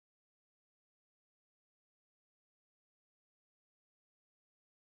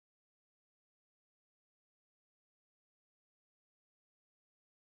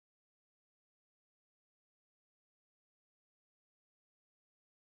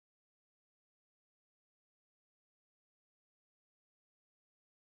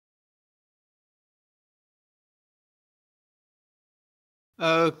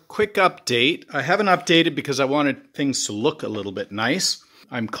A quick update. I haven't updated because I wanted things to look a little bit nice.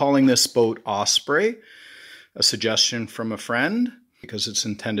 I'm calling this boat Osprey, a suggestion from a friend because it's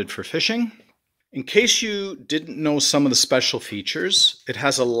intended for fishing. In case you didn't know some of the special features, it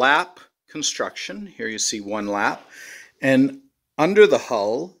has a lap construction. Here you see one lap. And under the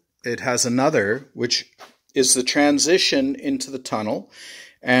hull, it has another, which is the transition into the tunnel.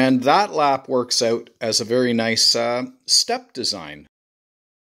 And that lap works out as a very nice step design.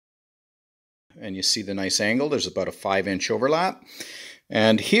 And you see the nice angle. There's about a 5-inch overlap.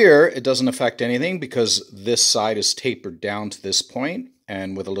 And here, it doesn't affect anything because this side is tapered down to this point.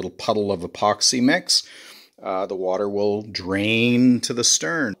 And with a little puddle of epoxy mix, the water will drain to the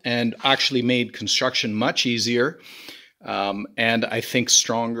stern. And actually made construction much easier. And I think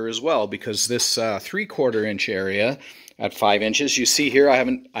stronger as well, because this 3/4 inch area at 5 inches, you see here, I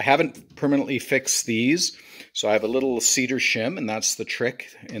haven't permanently fixed these. So I have a little cedar shim, and that's the trick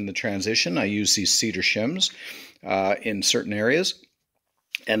in the transition. I use these cedar shims in certain areas,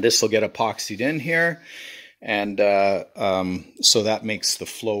 and this will get epoxied in here, and so that makes the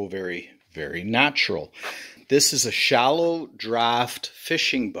flow very, very natural. This is a shallow draft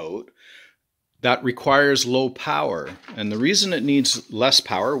fishing boat that requires low power, and the reason it needs less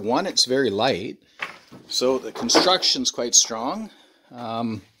power, one, it's very light, so the construction's quite strong.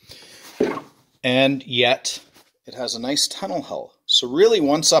 And yet, it has a nice tunnel hull. So really,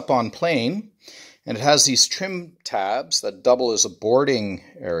 once up on plane, and it has these trim tabs that double as a boarding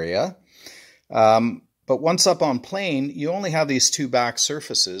area. But once up on plane, you only have these two back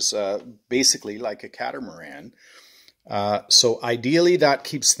surfaces, basically like a catamaran. So ideally, that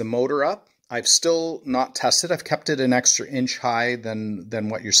keeps the motor up. I've still not tested. I've kept it an extra inch high than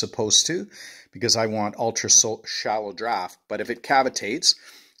what you're supposed to, because I want ultra shallow draft. But if it cavitates,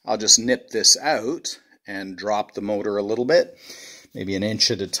 I'll just nip this out and drop the motor a little bit, maybe an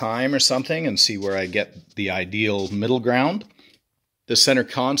inch at a time or something, and see where I get the ideal middle ground. The center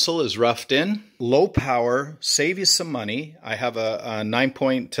console is roughed in. Low power, save you some money. I have a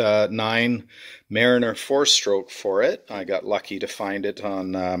 9.9 Mariner 4-stroke for it. I got lucky to find it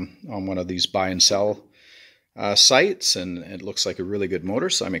on one of these buy and sell sites, and it looks like a really good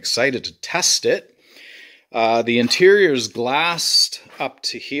motor, so I'm excited to test it. The interior is glassed up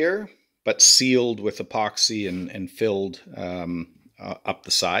to here, but sealed with epoxy and filled up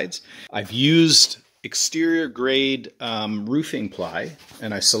the sides. I've used exterior grade roofing ply,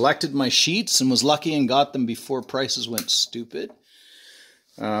 and I selected my sheets and was lucky and got them before prices went stupid.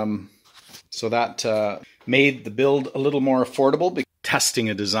 So that made the build a little more affordable, testing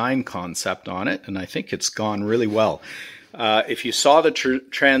a design concept on it, and I think it's gone really well. If you saw the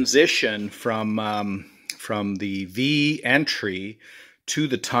transition from the V entry to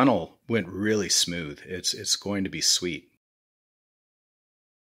the tunnel, went really smooth. It's going to be sweet.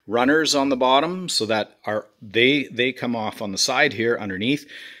 Runners on the bottom, so that they come off on the side here underneath.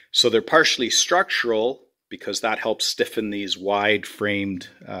 So they're partially structural because that helps stiffen these wide framed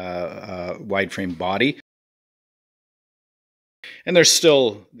body. And there's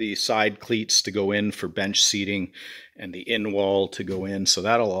still the side cleats to go in for bench seating and the in wall to go in, so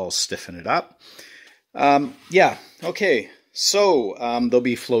that'll all stiffen it up. Yeah, okay, so there'll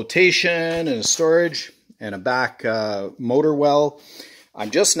be flotation and a storage and a back motor well. I'm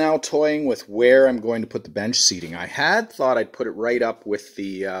just now toying with where I'm going to put the bench seating. I had thought I'd put it right up with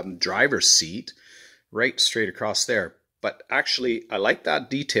the driver's seat, right straight across there. But actually, I like that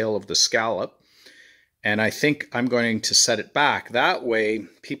detail of the scallop, and I think I'm going to set it back. That way,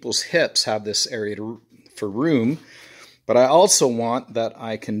 people's hips have this area for room. But I also want that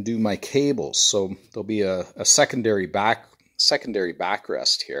I can do my cables, so there'll be a secondary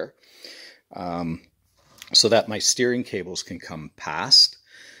backrest here, so that my steering cables can come past.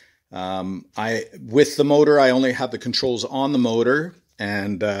 With the motor, I only have the controls on the motor,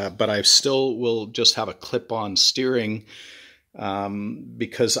 and but I still will just have a clip-on steering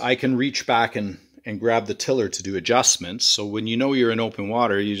because I can reach back and grab the tiller to do adjustments. So when you know you're in open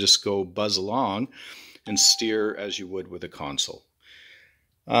water, you just go buzz along and steer as you would with a console.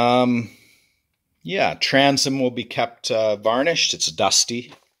 Yeah, transom will be kept varnished. It's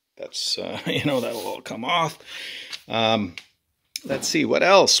dusty. That's, that'll all come off. Let's see, what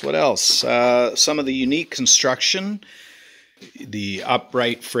else? Some of the unique construction. The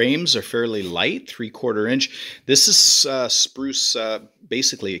upright frames are fairly light, 3/4 inch. This is spruce.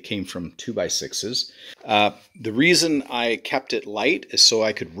 Basically, it came from 2x6s. The reason I kept it light is so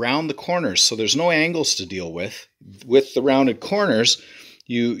I could round the corners. So there's no angles to deal with. With the rounded corners,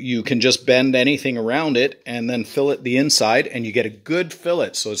 you can just bend anything around it and then fillet the inside, and you get a good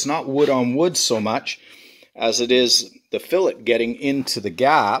fillet. So it's not wood on wood so much as it is the fillet getting into the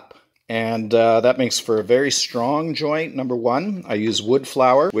gap, and that makes for a very strong joint, number one. I use wood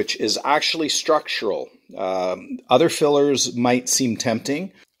flour, which is actually structural. Other fillers might seem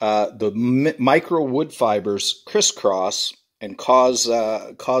tempting. The micro wood fibers crisscross and cause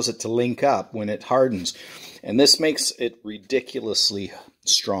it to link up when it hardens. And this makes it ridiculously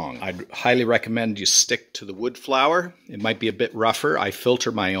strong. I'd highly recommend you stick to the wood flour. It might be a bit rougher. I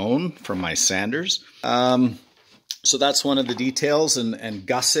filter my own from my sanders. So that's one of the details, and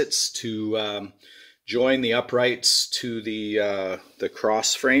gussets to join the uprights to the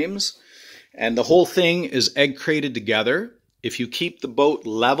cross frames. And the whole thing is egg crated together. If you keep the boat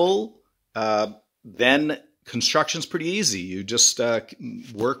level, then construction's pretty easy. You just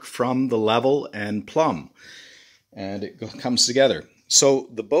work from the level and plumb, and it comes together. So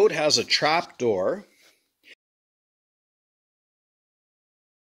the boat has a trap door.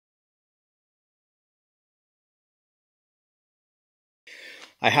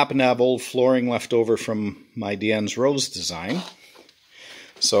 I happen to have old flooring left over from my Diane's Rose design.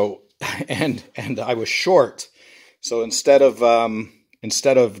 So, and I was short. So instead of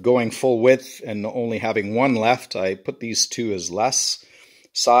going full width and only having one left, I put these two as less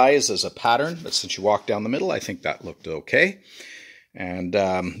size as a pattern. But since you walk down the middle, I think that looked okay. And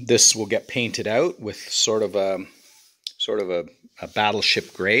this will get painted out with sort of a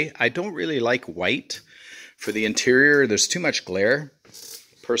battleship gray. I don't really like white for the interior. There's too much glare,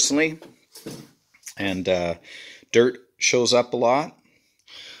 personally, and dirt shows up a lot.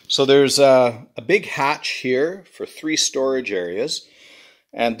 So there's a big hatch here for 3 storage areas,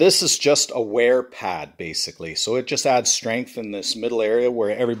 and this is just a wear pad basically. So it just adds strength in this middle area where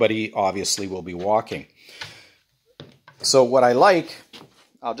everybody obviously will be walking. So what I like,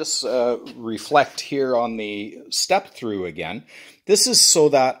 I'll just reflect here on the step through again. This is so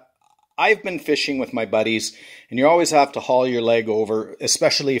that I've been fishing with my buddies, and you always have to haul your leg over,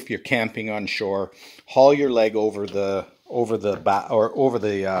 especially if you're camping on shore. Haul your leg over the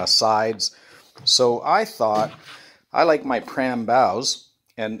sides. So I thought I like my pram bows,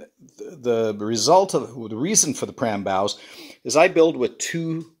 and the reason for the pram bows is I build with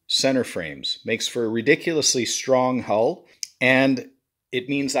 2 center frames. Makes for a ridiculously strong hull, and it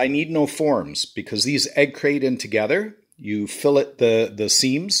means I need no forms because these egg crate in together. You fillet the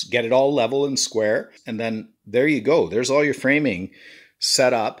seams, get it all level and square, and then there you go. There's all your framing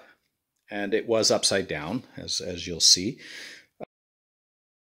set up, and it was upside down, as you'll see.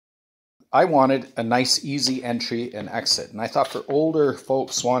 I wanted a nice, easy entry and exit, and I thought for older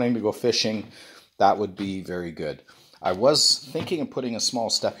folks wanting to go fishing, that would be very good. I was thinking of putting a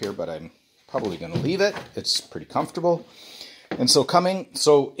small step here, but I'm probably going to leave it. It's pretty comfortable. And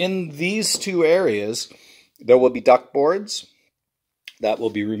so in these 2 areas, there will be duck boards that will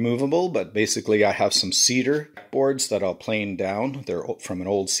be removable, but basically I have some cedar boards that I'll plane down. They're from an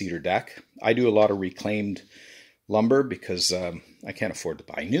old cedar deck. I do a lot of reclaimed lumber because I can't afford to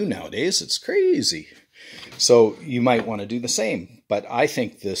buy new nowadays. It's crazy. So you might want to do the same. But I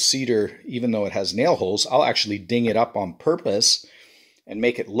think the cedar, even though it has nail holes, I'll actually ding it up on purpose and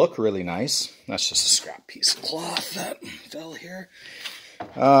make it look really nice. That's just a scrap piece of cloth that fell here.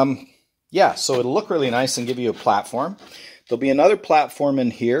 Yeah, so it'll look really nice and give you a platform. There'll be another platform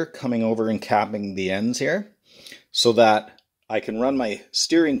in here coming over and capping the ends here so that I can run my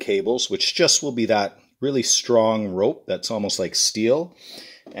steering cables, which just will be that really strong rope that's almost like steel.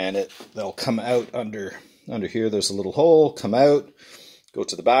 And they'll come out under here. There's a little hole, come out, go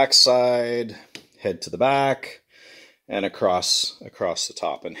to the back side, head to the back, and across the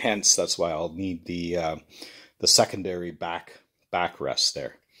top. And hence, that's why I'll need the secondary backrest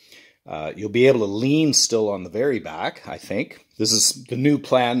there. You'll be able to lean still on the very back, I think. This is the new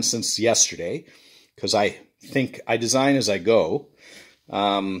plan since yesterday, because I think I design as I go.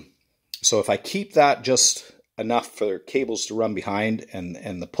 So if I keep that just enough for cables to run behind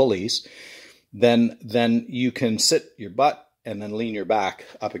and the pulleys, then you can sit your butt and then lean your back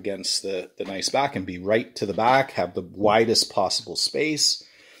up against the nice back and be right to the back, have the widest possible space,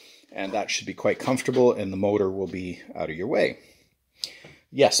 and that should be quite comfortable, and the motor will be out of your way.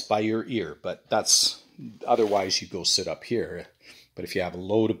 Yes, by your ear, but that's otherwise you go sit up here. But if you have a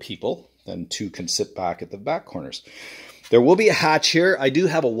load of people, then 2 can sit back at the back corners. There will be a hatch here. I do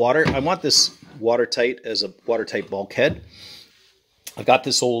have a I want this watertight as a watertight bulkhead. I've got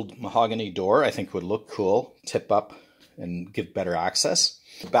this old mahogany door. I think it would look cool, tip up and give better access.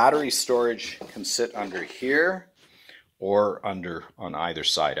 Battery storage can sit under here or on either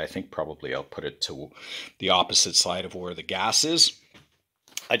side. I think probably I'll put it to the opposite side of where the gas is.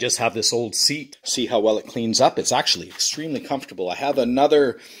 I just have this old seat. See how well it cleans up? It's actually extremely comfortable. I have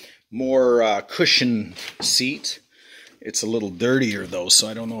another more cushion seat It's a little dirtier though, so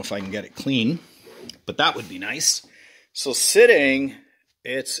I don't know if I can get it clean, but that would be nice. So sitting,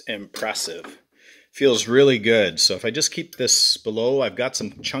 it's impressive. Feels really good. So if I just keep this below, I've got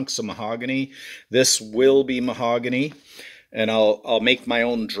some chunks of mahogany. This will be mahogany. And I'll make my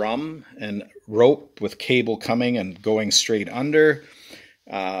own drum and rope with cable coming and going straight under.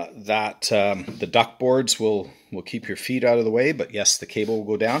 The duck boards will keep your feet out of the way, but yes, the cable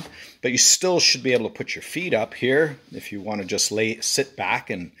will go down. But you still should be able to put your feet up here if you want to just sit back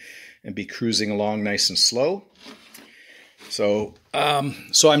and be cruising along nice and slow. So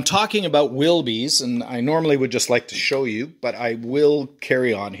I'm talking about Wilby's, and I normally would just like to show you, but I will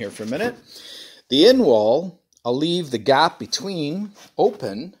carry on here for a minute. The in wall, I'll leave the gap between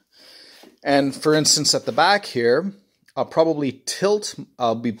open, and for instance at the back here, I'll probably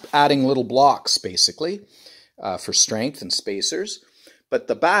I'll be adding little blocks basically for strength and spacers. But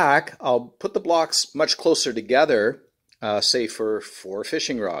the back, I'll put the blocks much closer together, say for 4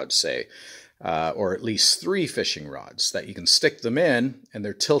 fishing rods, say, or at least 3 fishing rods that you can stick them in, and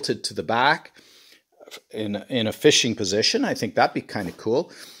they're tilted to the back in a fishing position. I think that'd be kind of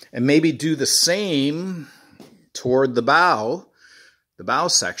cool. And maybe do the same toward the bow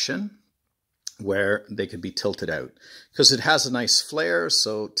section, where they could be tilted out, because it has a nice flare.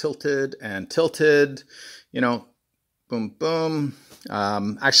 So tilted and tilted, you know, boom, boom.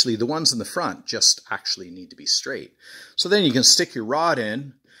 Actually, the ones in the front just actually need to be straight. So then you can stick your rod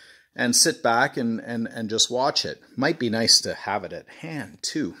in and sit back and just watch it. Might be nice to have it at hand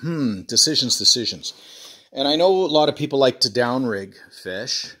too. Decisions. And I know a lot of people like to downrig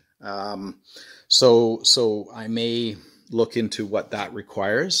fish. So I may look into what that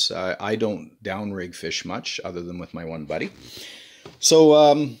requires. I don't downrig fish much other than with my one buddy.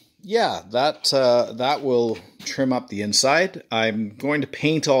 So yeah, that will trim up the inside. I'm going to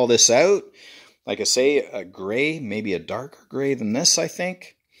paint all this out. Like I say, a gray, maybe a darker gray than this, I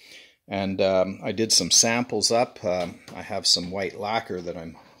think. And I did some samples up. I have some white lacquer that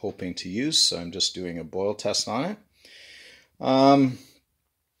I'm hoping to use, so I'm just doing a boil test on it.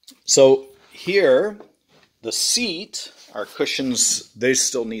 So here, the seat, our cushions, they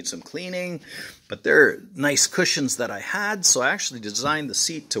still need some cleaning, but they're nice cushions that I had, so I actually designed the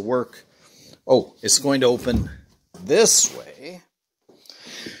seat to work. Oh, it's going to open this way.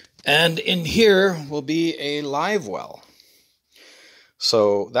 And in here will be a live well.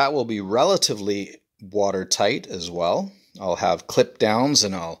 So that will be relatively watertight as well. I'll have clip downs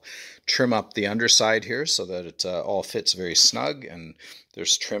and I'll trim up the underside here so that it all fits very snug, and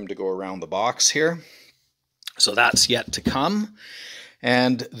there's trim to go around the box here. So that's yet to come.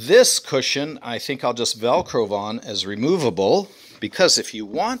 And this cushion, I think I'll just Velcro on as removable, because if you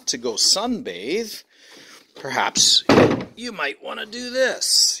want to go sunbathe, perhaps you might want to do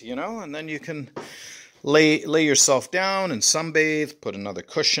this, you know, and then you can lay yourself down and sunbathe, put another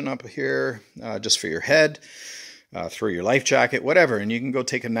cushion up here just for your head, throw your life jacket, whatever, and you can go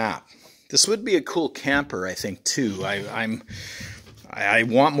take a nap. This would be a cool camper, I think, too. I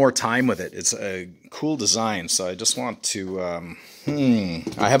want more time with it. It's a cool design, so I just want to,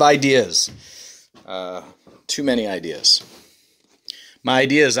 I have ideas, too many ideas. My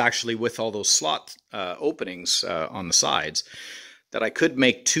idea is actually with all those slot openings on the sides, that I could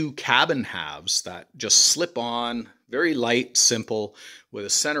make 2 cabin halves that just slip on, very light, simple, with a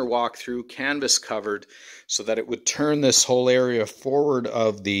center walk-through, canvas covered, so that it would turn this whole area forward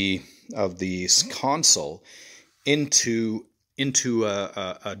of the console into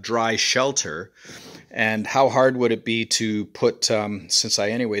a dry shelter. And how hard would it be to put, since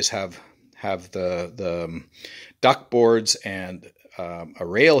I anyways have the duck boards and a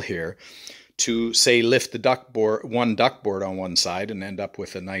rail here, to say lift the one duck board on one side and end up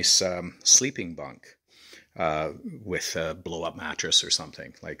with a nice sleeping bunk with a blow-up mattress or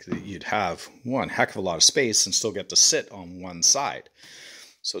something. Like, you'd have one heck of a lot of space and still get to sit on one side.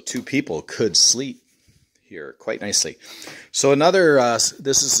 So 2 people could sleep here quite nicely. So another,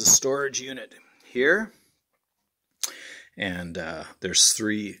 this is the storage unit here. And there's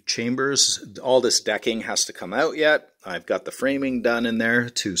 3 chambers. All this decking has to come out yet. I've got the framing done in there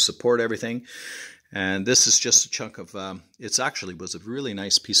to support everything. And this is just a chunk of, it actually was a really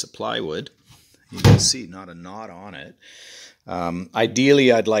nice piece of plywood. You can see not a knot on it.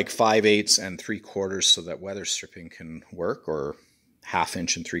 Ideally, I'd like 5/8 and 3/4 so that weather stripping can work, or 1/2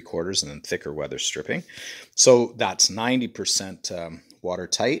 inch and 3/4 and then thicker weather stripping. So that's 90%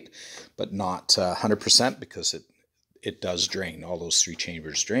 watertight, but not 100% because it does drain. All those 3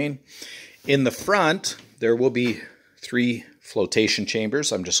 chambers drain. In the front, there will be 3 flotation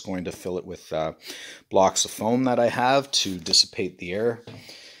chambers. I'm just going to fill it with blocks of foam that I have to dissipate the air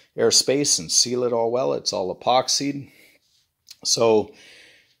space and seal it all well. It's all epoxied. So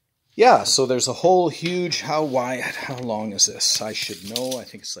yeah, so there's a whole huge, how long is this? I should know. I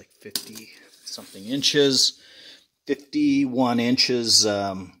think it's like 50 something inches, 51 inches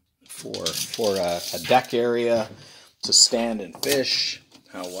for a deck area to stand and fish.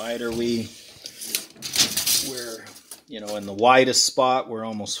 How wide are we? We're, in the widest spot,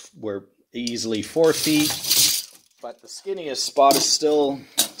 we're easily 4 feet, but the skinniest spot is still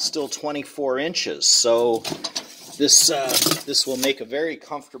 24 inches. So this will make a very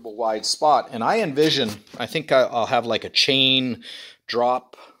comfortable wide spot. And I think I'll have like a chain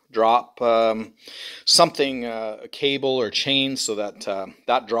drop something, a cable or chain, so that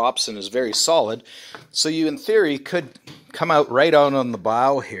that drops and is very solid. So you, in theory, could come out right out on the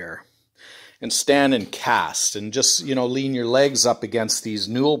bow here and stand and cast and just, lean your legs up against these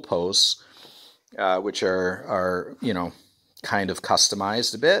newel posts, which are kind of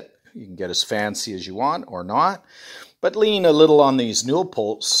customized a bit. You can get as fancy as you want or not, but lean a little on these newel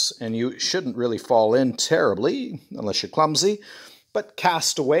posts and you shouldn't really fall in terribly unless you're clumsy. But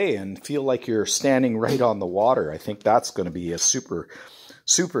cast away and feel like you're standing right on the water. I think that's going to be a super,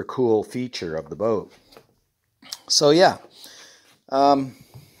 super cool feature of the boat. So yeah.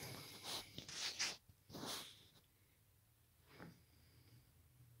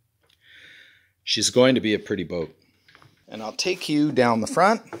 She's going to be a pretty boat. And I'll take you down the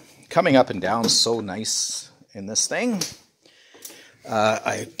front. Coming up and down is so nice in this thing.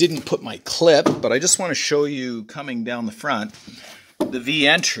 I didn't put my clip, but I just want to show you coming down the front. The V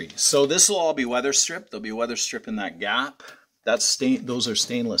entry. So this will all be weather stripped. There'll be weather strip in that gap. Those are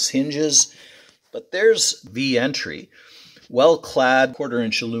stainless hinges. But there's V entry. Well-clad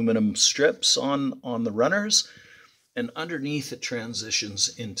 1/4-inch aluminum strips on the runners. And underneath it transitions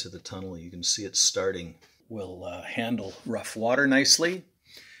into the tunnel. You can see it starting. Will handle rough water nicely.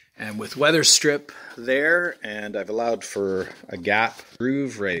 And with weather strip there, and I've allowed for a gap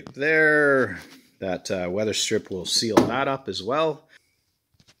groove right there. That weather strip will seal that up as well.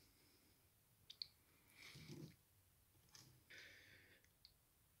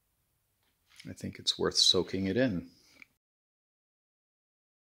 I think it's worth soaking it in.